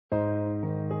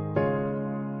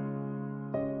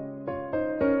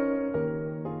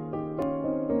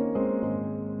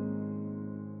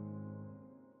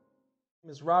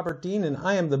is Robert Dean, and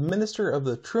I am the minister of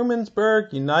the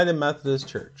Trumansburg United Methodist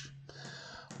Church.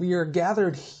 We are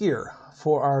gathered here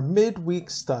for our midweek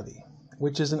study,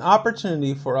 which is an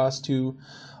opportunity for us to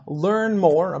learn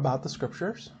more about the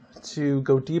Scriptures, to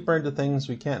go deeper into things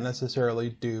we can't necessarily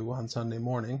do on Sunday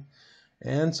morning,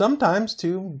 and sometimes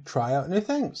to try out new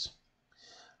things.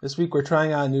 This week we're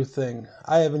trying out a new thing.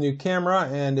 I have a new camera,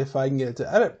 and if I can get it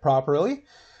to edit properly,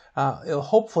 it'll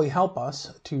hopefully help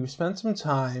us to spend some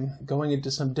time going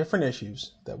into some different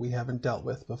issues that we haven't dealt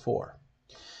with before.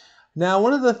 Now,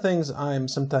 one of the things I'm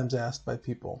sometimes asked by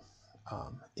people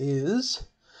is,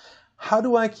 how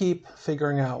do I keep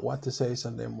figuring out what to say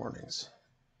Sunday mornings?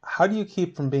 How do you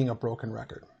keep from being a broken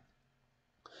record?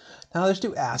 Now, there's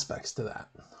two aspects to that.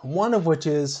 One of which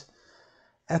is,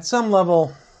 at some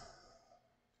level,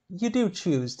 you do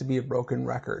choose to be a broken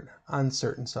record on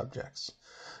certain subjects.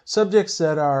 Subjects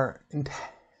that are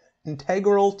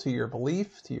integral to your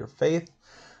belief, to your faith,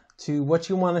 to what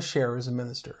you want to share as a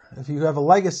minister. If you have a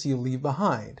legacy you leave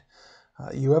behind,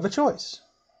 you have a choice.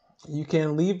 You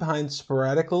can leave behind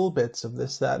sporadic little bits of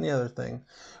this, that, and the other thing,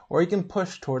 or you can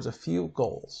push towards a few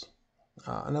goals.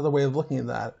 Another way of looking at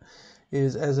that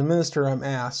is, as a minister, I'm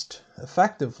asked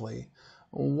effectively,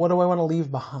 what do I want to leave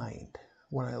behind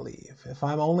when I leave? If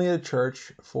I'm only at a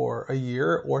church for a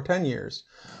year or 10 years,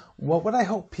 what would I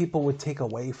hope people would take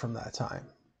away from that time?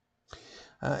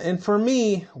 And for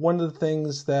me, one of the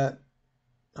things that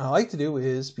I like to do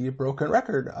is be a broken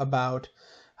record about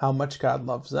how much God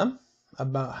loves them,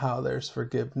 about how there's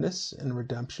forgiveness and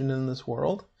redemption in this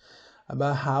world,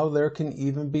 about how there can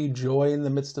even be joy in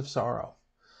the midst of sorrow.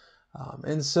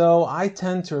 And so I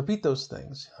tend to repeat those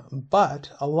things. But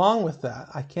along with that,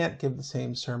 I can't give the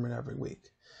same sermon every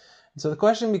week. And so the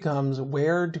question becomes,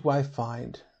 where do I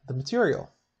find the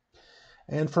material?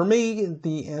 And for me,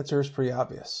 the answer is pretty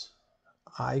obvious.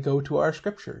 I go to our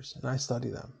scriptures and I study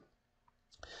them.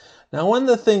 Now, one of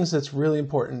the things that's really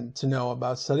important to know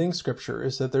about studying scripture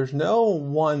is that there's no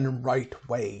one right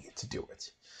way to do it.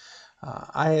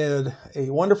 I had a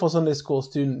wonderful Sunday school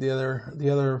student the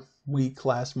other week,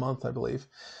 last month, I believe,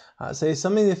 say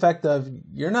something to the effect of,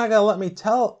 you're not going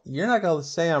to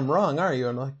say I'm wrong, are you?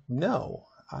 And I'm like, no,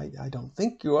 I don't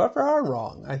think you ever are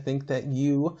wrong. I think that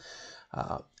you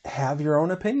have your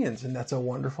own opinions, and that's a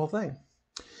wonderful thing.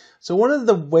 So one of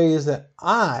the ways that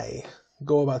I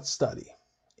go about study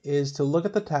is to look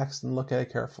at the text and look at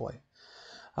it carefully.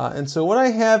 And so what I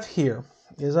have here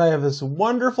is I have this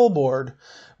wonderful board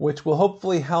which will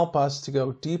hopefully help us to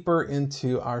go deeper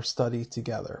into our study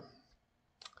together.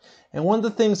 And one of the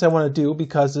things I want to do,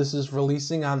 because this is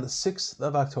releasing on the 6th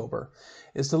of October,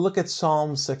 is to look at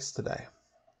Psalm 6 today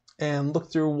and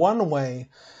look through one way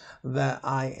that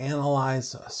I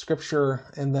analyze scripture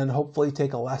and then hopefully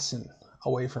take a lesson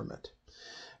away from it.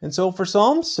 And so for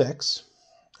Psalm 6,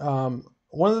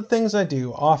 one of the things I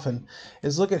do often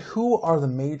is look at who are the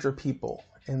major people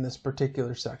in this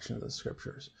particular section of the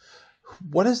scriptures.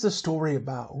 What is the story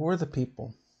about? Who are the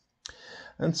people?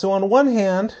 And so on one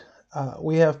hand,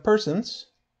 we have persons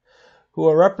who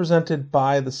are represented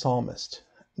by the psalmist.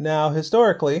 Now,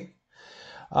 historically,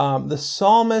 the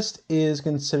psalmist is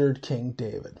considered King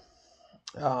David.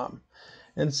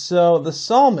 And so the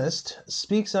psalmist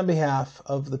speaks on behalf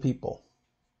of the people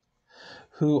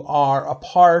who are a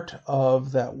part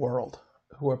of that world,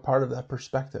 who are part of that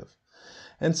perspective.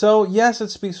 And so, yes, it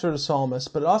speaks for the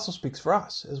psalmist, but it also speaks for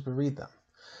us as we read them.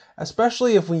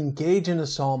 Especially if we engage in a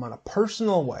psalm in a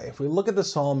personal way. If we look at the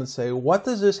psalm and say, what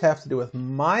does this have to do with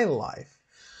my life?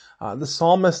 The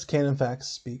psalmist can, in fact,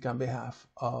 speak on behalf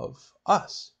of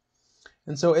us.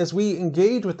 And so as we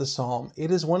engage with the psalm,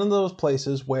 it is one of those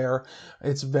places where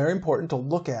it's very important to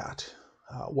look at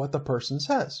what the person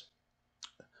says,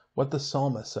 what the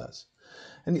psalmist says.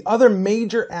 And the other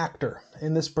major actor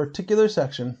in this particular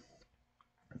section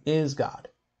is God.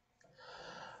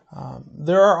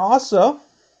 There are also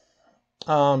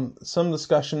some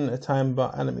discussion at times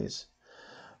about enemies,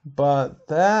 but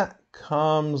that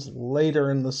comes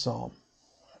later in the psalm.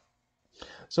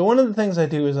 So one of the things I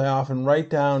do is I often write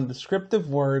down descriptive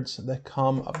words that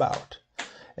come about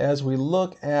as we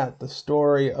look at the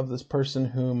story of this person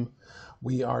whom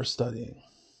we are studying.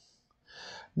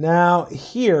 Now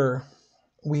here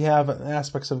we have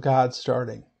aspects of God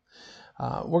starting.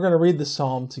 We're going to read the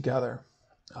psalm together,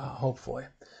 hopefully.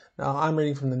 Now I'm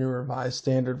reading from the New Revised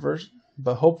Standard Version,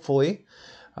 but hopefully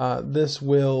this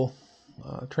will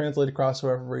translate across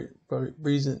whatever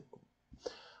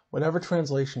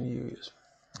translation you use.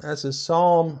 This is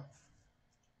Psalm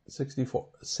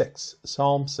 6.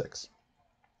 Psalm 6.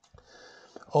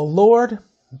 O Lord,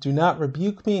 do not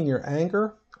rebuke me in your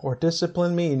anger, or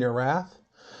discipline me in your wrath.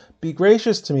 Be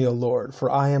gracious to me, O Lord,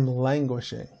 for I am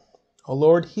languishing. O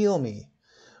Lord, heal me,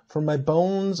 for my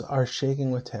bones are shaking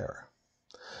with terror.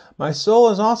 My soul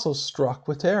is also struck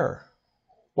with terror.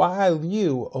 While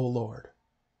you, O Lord?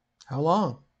 How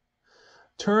long?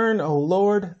 Turn, O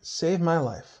Lord, save my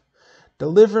life.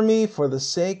 Deliver me for the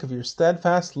sake of your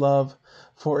steadfast love,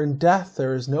 for in death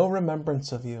there is no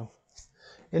remembrance of you.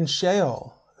 In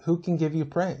Sheol, who can give you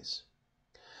praise?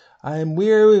 I am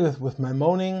weary with my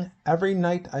moaning. Every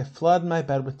night I flood my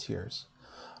bed with tears.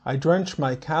 I drench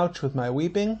my couch with my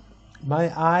weeping.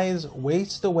 My eyes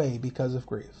waste away because of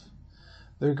grief.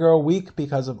 They grow weak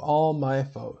because of all my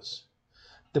foes.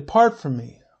 Depart from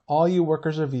me, all you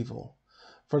workers of evil,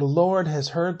 for the Lord has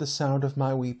heard the sound of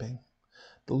my weeping.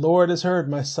 The Lord has heard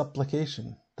my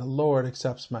supplication. The Lord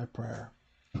accepts my prayer.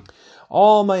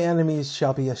 All my enemies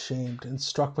shall be ashamed and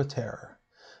struck with terror.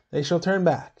 They shall turn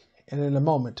back, and in a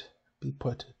moment be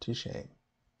put to shame.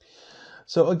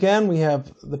 So again, we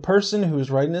have the person who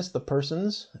is writing this, the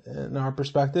persons, in our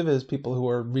perspective, as people who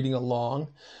are reading along.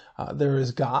 There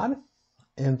is God,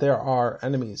 and there are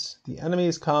enemies. The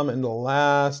enemies come in the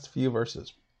last few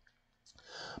verses.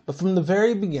 But from the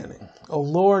very beginning, O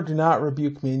Lord, do not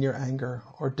rebuke me in your anger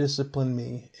or discipline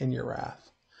me in your wrath.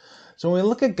 So when we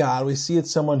look at God, we see it's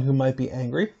someone who might be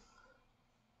angry.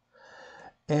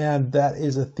 And that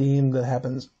is a theme that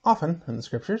happens often in the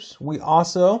scriptures. We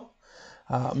also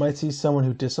might see someone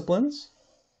who disciplines.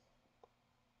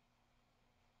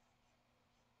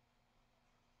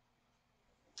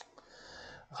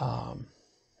 And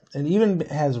even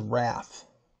has wrath.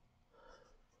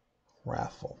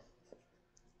 Wrathful.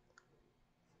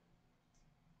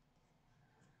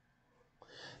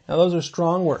 Now those are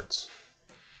strong words.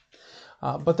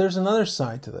 But there's another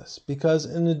side to this, because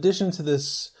in addition to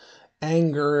this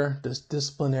anger, this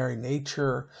disciplinary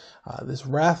nature, this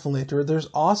wrathful nature, there's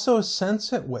also a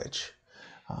sense at which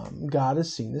God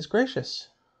is seen as gracious.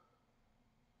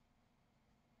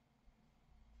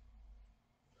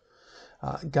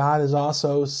 God is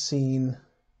also seen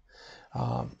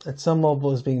at some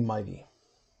level as being mighty.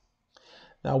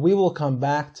 Now we will come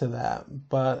back to that,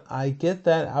 but I get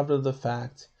that out of the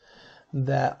fact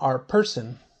that our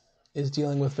person is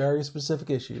dealing with very specific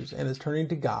issues and is turning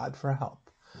to God for help.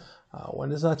 One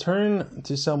does not turn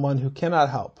to someone who cannot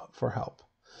help for help.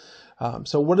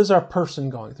 So what is our person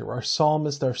going through? Our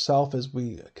psalmist, ourself, as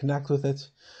we connect with it,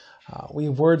 we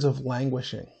have words of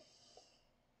languishing.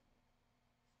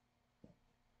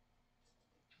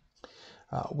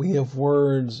 We have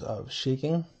words of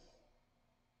shaking.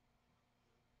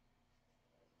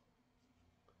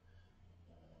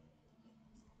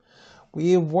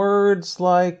 We have words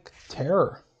like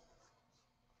terror.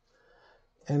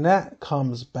 And that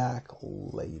comes back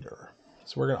later.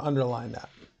 So we're going to underline that.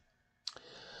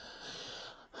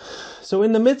 So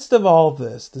in the midst of all of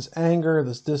this anger,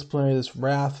 this disciplinary, this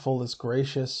wrathful, this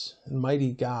gracious and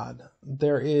mighty God,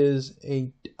 there is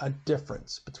a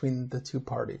difference between the two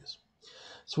parties.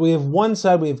 So we have one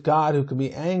side, we have God who can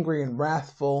be angry and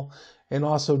wrathful and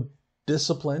also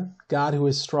discipline, God who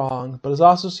is strong, but is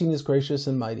also seen as gracious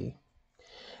and mighty.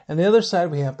 And the other side,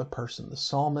 we have the person, the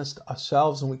psalmist,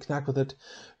 ourselves, and we connect with it,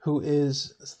 who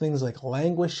is things like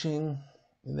languishing,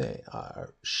 they are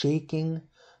shaking,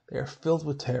 they are filled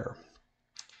with terror.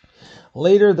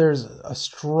 Later, there's a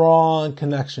strong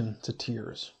connection to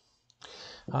tears.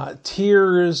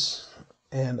 Tears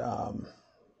and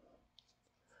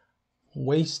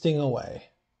wasting away.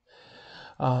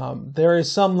 There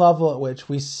is some level at which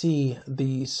we see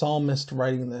the psalmist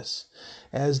writing this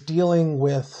as dealing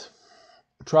with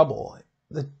trouble.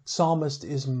 The psalmist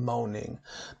is moaning.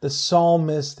 The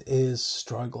psalmist is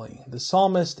struggling. The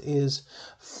psalmist is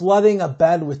flooding a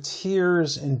bed with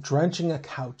tears and drenching a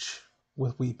couch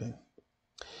with weeping.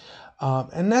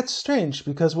 And that's strange,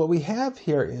 because what we have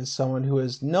here is someone who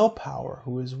has no power,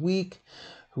 who is weak,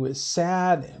 who is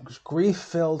sad, who's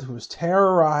grief-filled, who is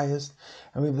terrorized.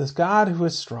 And we have this God who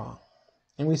is strong.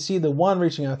 And we see the one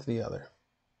reaching out to the other.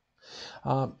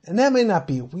 And that may not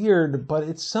be weird, but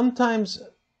it's sometimes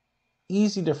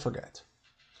easy to forget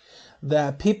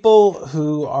that people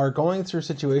who are going through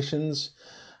situations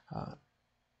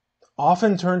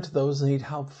often turn to those they need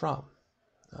help from.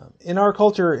 In our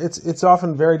culture, it's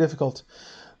often very difficult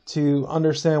to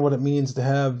understand what it means to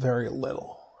have very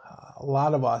little. A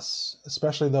lot of us,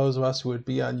 especially those of us who would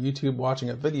be on YouTube watching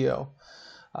a video,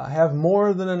 have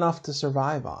more than enough to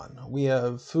survive on. We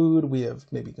have food, we have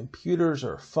maybe computers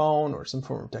or a phone or some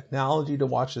form of technology to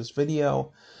watch this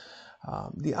video.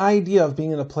 The idea of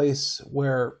being in a place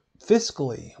where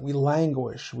fiscally we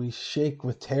languish, we shake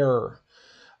with terror,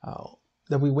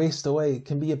 that we waste away,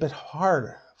 can be a bit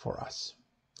hard for us.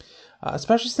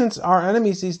 especially since our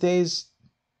enemies these days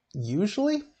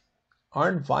usually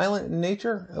aren't violent in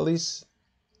nature, at least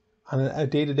on a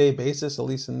day-to-day basis, at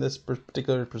least in this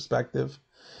particular perspective.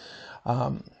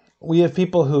 We have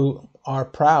people who are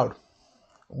proud.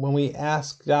 When we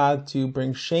ask God to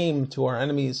bring shame to our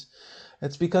enemies,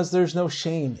 it's because there's no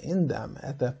shame in them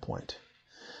at that point.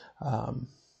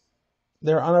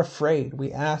 They're unafraid.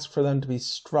 We ask for them to be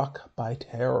struck by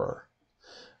terror,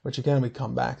 which again, we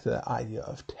come back to that idea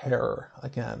of terror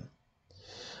again.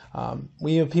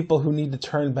 We have people who need to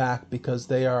turn back because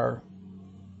they are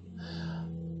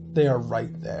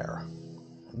right there.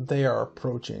 They are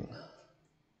approaching.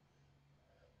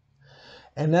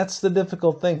 And that's the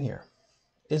difficult thing here,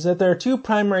 is that there are two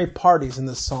primary parties in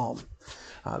this psalm.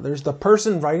 There's the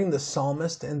person writing, the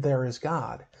psalmist, and there is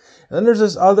God. And then there's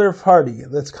this other party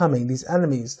that's coming, these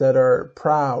enemies that are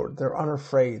proud, they're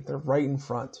unafraid, they're right in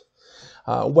front.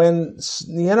 When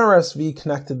the NRSV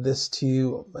connected this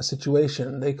to a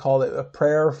situation, they called it a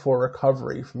prayer for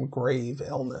recovery from grave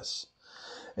illness.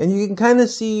 And you can kind of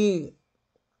see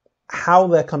how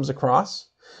that comes across.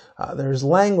 There's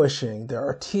languishing, there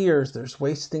are tears, there's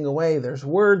wasting away, there's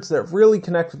words that really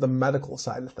connect with the medical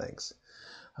side of things.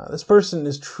 This person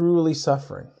is truly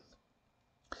suffering.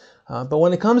 But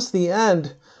when it comes to the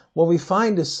end, what we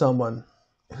find is someone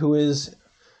who is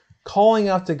calling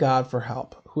out to God for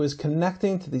help, who is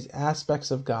connecting to these aspects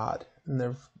of God in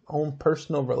their own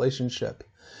personal relationship,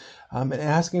 and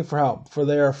asking for help, for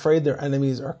they are afraid their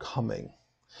enemies are coming.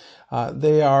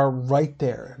 They are right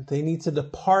there. They need to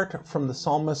depart from the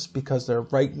psalmist because they're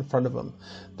right in front of them.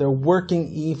 They're working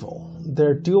evil.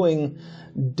 They're doing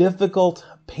difficult,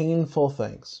 painful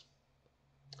things.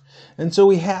 And so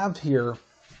we have here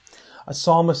a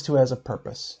psalmist who has a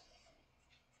purpose.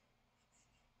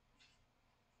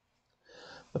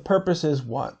 The purpose is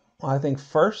what? Well, I think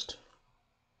first,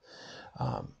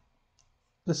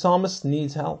 the psalmist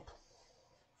needs help.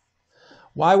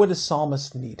 Why would a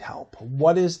psalmist need help?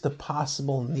 What is the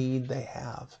possible need they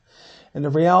have? And the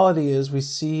reality is we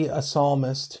see a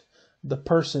psalmist, the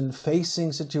person facing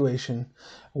a situation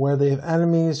where they have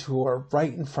enemies who are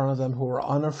right in front of them, who are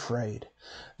unafraid.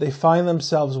 They find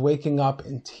themselves waking up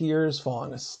in tears,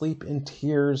 falling asleep in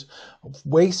tears,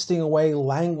 wasting away,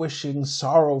 languishing,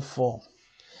 sorrowful.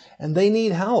 And they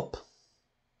need help.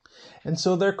 And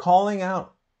so they're calling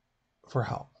out for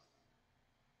help.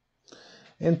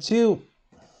 And two,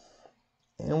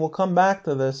 and we'll come back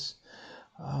to this,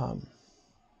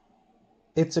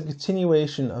 it's a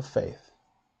continuation of faith.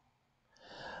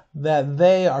 That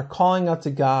they are calling out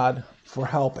to God for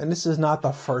help. And this is not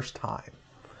the first time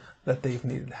that they've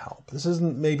needed help. This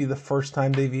isn't maybe the first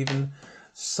time they've even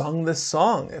sung this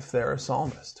song if they're a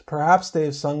psalmist. Perhaps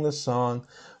they've sung this song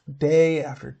day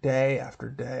after day after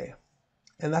day.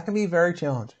 And that can be very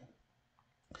challenging.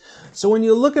 So when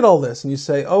you look at all this and you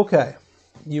say, okay,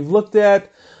 you've looked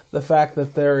at the fact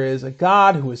that there is a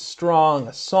God who is strong,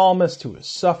 a psalmist who is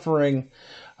suffering.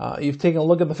 You've taken a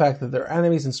look at the fact that there are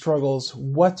enemies and struggles.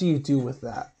 What do you do with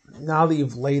that now that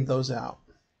you've laid those out?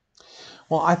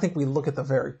 Well, I think we look at the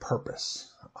very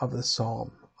purpose of this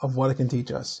psalm, of what it can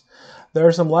teach us. There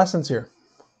are some lessons here.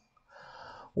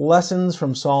 Lessons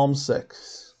from Psalm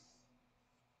 6.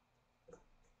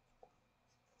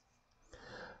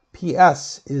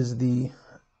 PS is the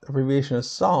abbreviation of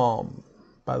Psalm,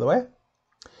 by the way.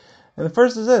 And the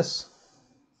first is this.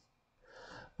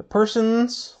 The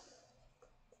persons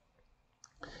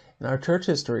in our church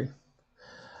history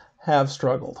have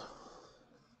struggled.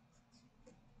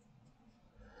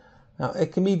 Now,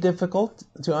 it can be difficult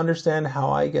to understand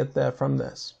how I get that from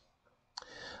this.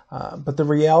 But the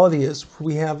reality is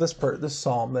we have this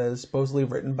psalm that is supposedly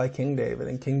written by King David.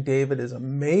 And King David is a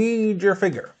major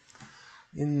figure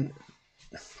in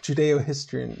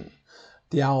Judeo-history and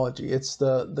theology. It's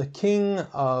the king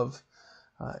of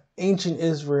ancient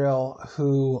Israel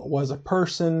who was a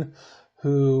person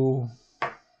who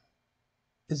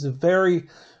is a very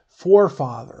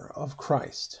forefather of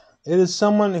Christ. It is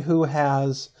someone who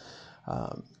has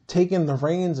taken the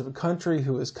reins of a country,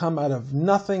 who has come out of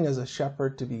nothing as a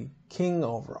shepherd to be king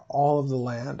over all of the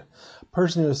land. A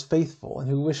person who is faithful and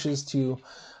who wishes to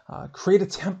create a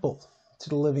temple to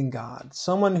the living God.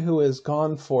 Someone who has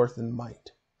gone forth in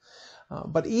might.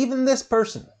 But even this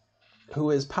person,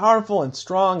 who is powerful and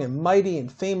strong and mighty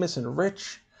and famous and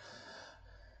rich,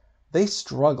 they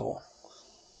struggle.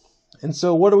 And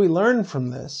so what do we learn from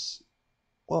this?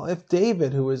 Well, if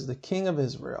David, who is the king of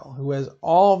Israel, who has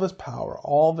all of his power,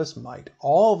 all of his might,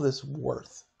 all of this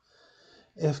worth,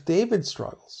 if David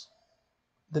struggles,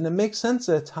 then it makes sense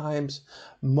that at times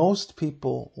most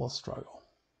people will struggle.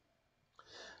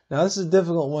 Now, this is a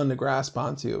difficult one to grasp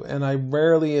onto, and I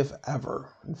rarely, if ever,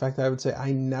 in fact, I would say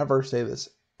I never say this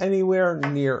anywhere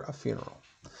near a funeral,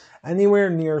 anywhere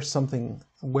near something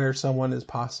where someone is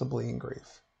possibly in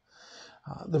grief.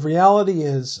 The reality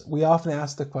is, we often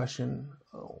ask the question,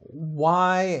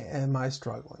 why am I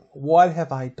struggling? What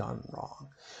have I done wrong?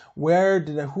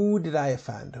 Who did I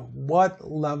offend? What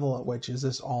level at which is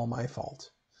this all my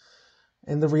fault?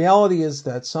 And the reality is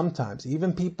that sometimes,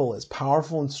 even people as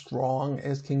powerful and strong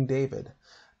as King David,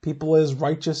 people as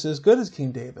righteous as good as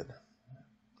King David,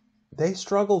 they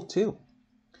struggle too.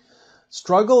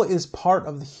 Struggle is part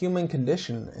of the human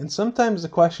condition, and sometimes the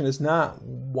question is not,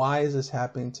 why is this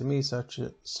happening to me,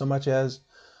 so much as,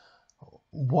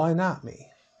 why not me?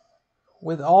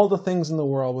 With all the things in the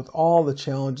world, with all the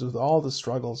challenges, with all the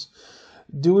struggles,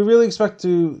 do we really expect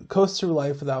to coast through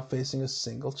life without facing a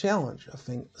single challenge, a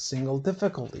single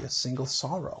difficulty, a single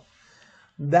sorrow?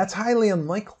 That's highly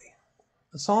unlikely.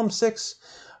 Psalm 6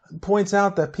 points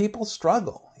out that people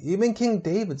struggle. Even King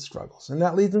David struggles, and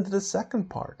that leads into the second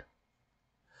part.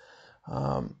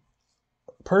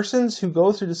 Persons who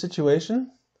go through the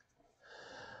situation,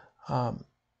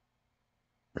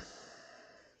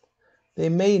 they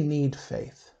may need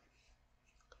faith.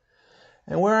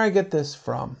 And where I get this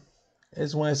from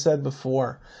is when I said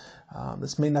before,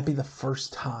 this may not be the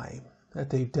first time that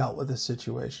they've dealt with this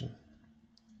situation.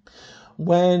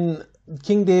 When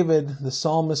King David, the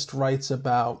psalmist, writes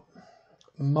about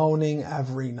moaning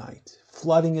every night,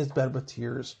 flooding his bed with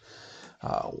tears,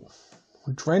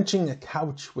 drenching a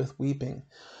couch with weeping,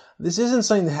 this isn't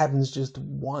something that happens just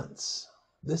once.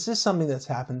 This is something that's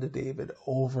happened to David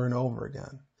over and over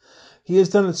again. He has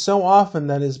done it so often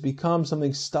that it has become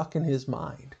something stuck in his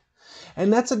mind.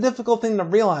 And that's a difficult thing to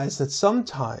realize, that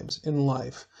sometimes in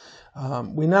life,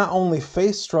 we not only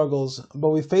face struggles,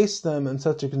 but we face them in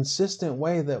such a consistent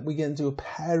way that we get into a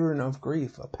pattern of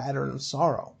grief, a pattern of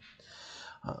sorrow.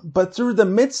 But through the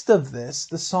midst of this,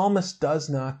 the psalmist does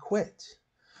not quit.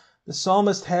 The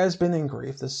psalmist has been in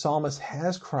grief. The psalmist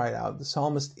has cried out. The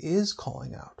psalmist is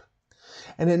calling out.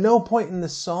 And at no point in the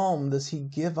psalm does he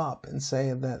give up and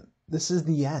say that this is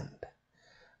the end,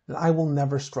 that I will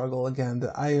never struggle again,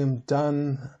 that I am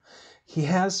done. He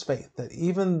has faith that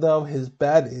even though his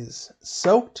bed is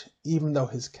soaked, even though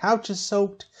his couch is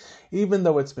soaked, even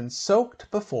though it's been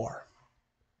soaked before,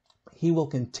 he will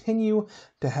continue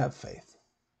to have faith.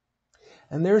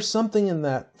 And there's something in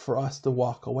that for us to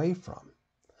walk away from,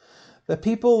 that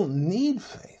people need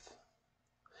faith.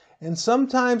 And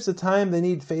sometimes the time they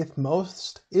need faith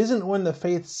most isn't when the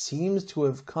faith seems to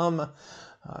have come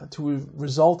to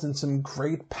result in some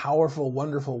great, powerful,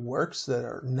 wonderful works that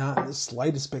are not the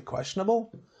slightest bit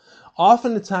questionable.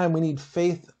 Often the time we need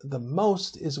faith the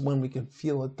most is when we can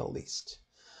feel it the least.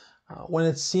 When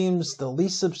it seems the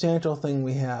least substantial thing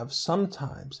we have,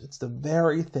 sometimes it's the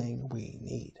very thing we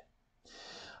need.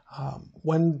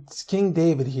 When King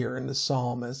David here in the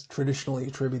psalm, as traditionally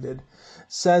attributed,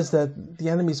 says that the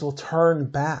enemies will turn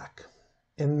back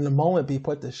and in a moment be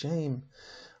put to shame,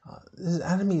 his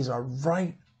enemies are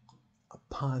right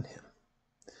upon him.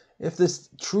 If this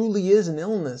truly is an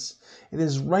illness, it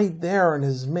is right there in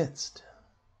his midst.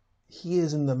 He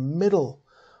is in the middle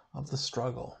of the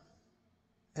struggle.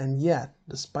 And yet,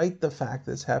 despite the fact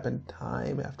that it's happened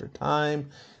time after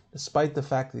time, despite the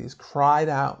fact that he's cried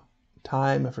out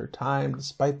time after time,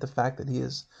 despite the fact that he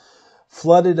has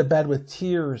flooded a bed with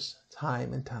tears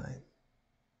time and time,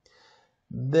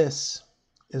 this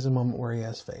is a moment where he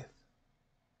has faith.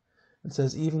 It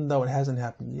says, even though it hasn't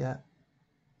happened yet,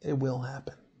 it will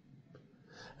happen.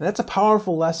 And that's a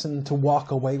powerful lesson to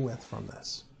walk away with from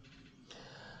this.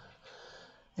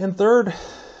 And third,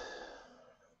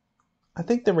 I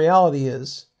think the reality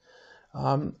is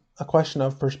a question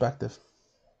of perspective.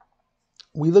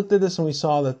 We looked at this and we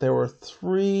saw that there were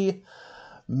three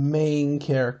main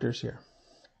characters here.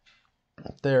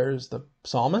 There's the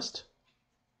psalmist,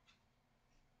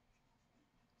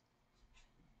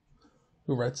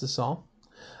 who writes the psalm.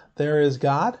 There is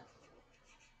God.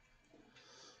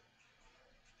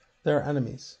 There are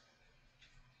enemies.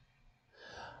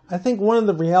 I think one of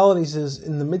the realities is,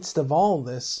 in the midst of all of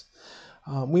this,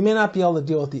 we may not be able to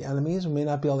deal with the enemies, we may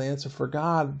not be able to answer for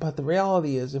God, but the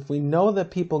reality is, if we know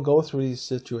that people go through these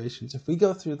situations, if we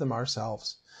go through them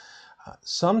ourselves,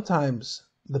 sometimes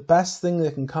the best thing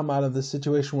that can come out of this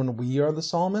situation when we are the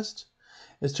psalmist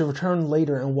is to return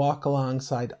later and walk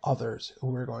alongside others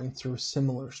who are going through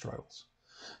similar struggles.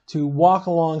 To walk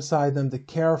alongside them, to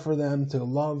care for them, to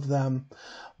love them.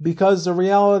 Because the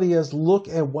reality is, look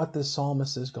at what the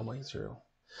psalmist is going through.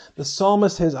 The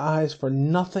psalmist has eyes for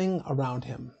nothing around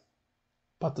him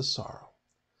but the sorrow.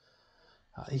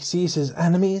 He sees his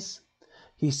enemies.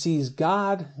 He sees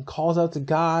God and calls out to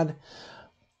God,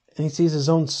 and he sees his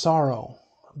own sorrow.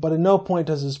 But at no point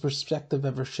does his perspective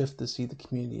ever shift to see the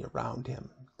community around him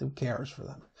who cares for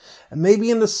them. And maybe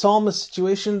in the psalmist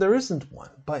situation, there isn't one.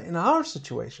 But in our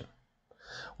situation,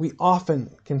 we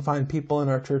often can find people in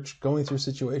our church going through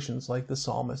situations like the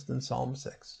psalmist in Psalm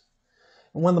 6.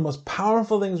 And one of the most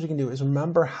powerful things we can do is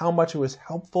remember how much it was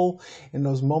helpful in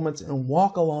those moments and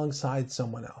walk alongside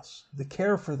someone else, to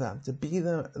care for them, to be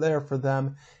there for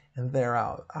them in their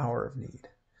hour of need.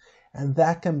 And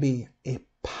that can be a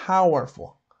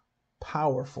powerful,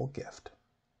 powerful gift.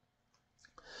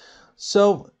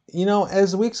 So,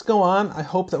 as weeks go on, I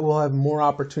hope that we'll have more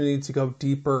opportunity to go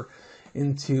deeper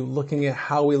into looking at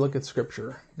how we look at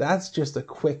Scripture. That's just a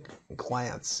quick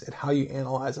glance at how you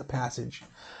analyze a passage.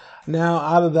 Now,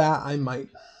 out of that, I might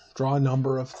draw a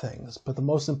number of things, but the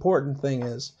most important thing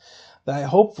is that I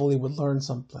hopefully would learn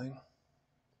something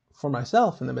for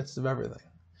myself in the midst of everything.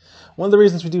 One of the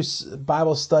reasons we do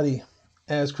Bible study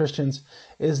as Christians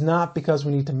is not because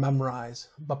we need to memorize,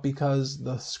 but because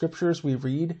the scriptures we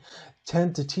read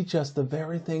tend to teach us the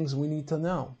very things we need to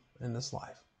know in this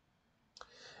life.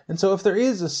 And so if there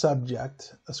is a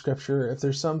subject, a scripture, if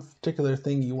there's some particular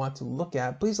thing you want to look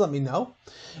at, please let me know.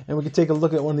 And we can take a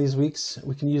look at one of these weeks.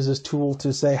 We can use this tool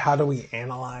to say, how do we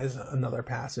analyze another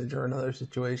passage or another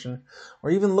situation,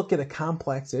 or even look at a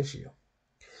complex issue.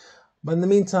 But in the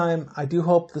meantime, I do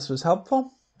hope this was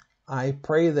helpful. I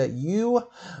pray that you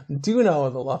do know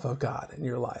the love of God in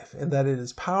your life and that it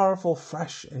is powerful,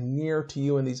 fresh, and near to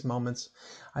you in these moments.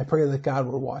 I pray that God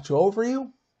will watch over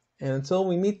you. And until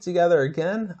we meet together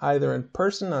again, either in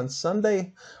person on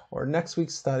Sunday or next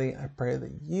week's study, I pray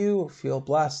that you feel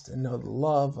blessed and know the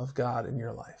love of God in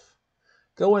your life.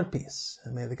 Go in peace,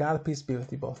 and may the God of peace be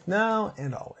with you both now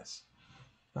and always.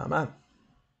 Amen.